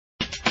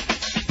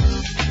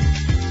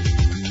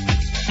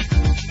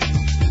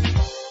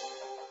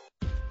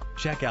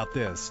Check out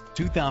this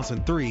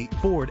 2003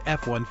 Ford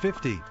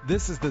F-150.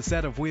 This is the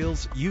set of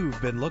wheels you've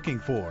been looking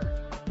for.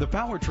 The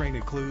powertrain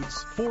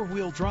includes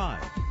four-wheel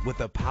drive with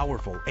a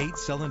powerful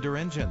 8-cylinder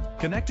engine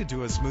connected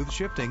to a smooth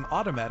shifting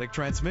automatic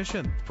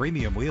transmission.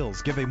 Premium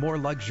wheels give a more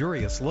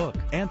luxurious look.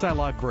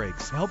 Anti-lock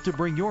brakes help to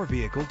bring your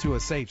vehicle to a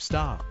safe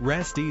stop.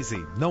 Rest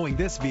easy knowing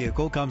this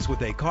vehicle comes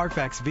with a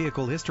Carfax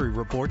Vehicle History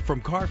Report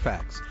from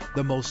Carfax,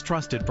 the most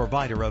trusted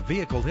provider of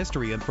vehicle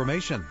history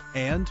information.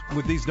 And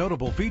with these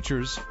notable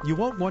features, you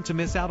won't want to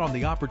miss out on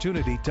the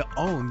opportunity to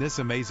own this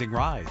amazing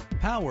ride.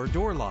 Power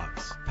door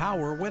locks,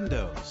 power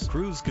windows,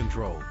 cruise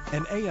control,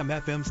 an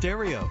AM/FM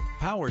stereo,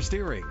 power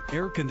steering,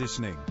 air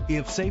conditioning.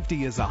 If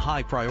safety is a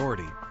high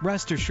priority,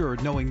 rest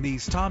assured knowing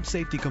these top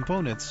safety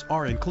components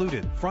are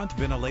included: front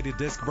ventilated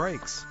disc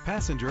brakes,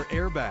 passenger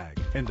airbag,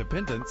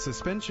 independent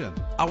suspension.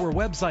 Our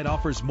website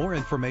offers more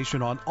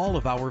information on all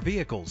of our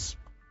vehicles.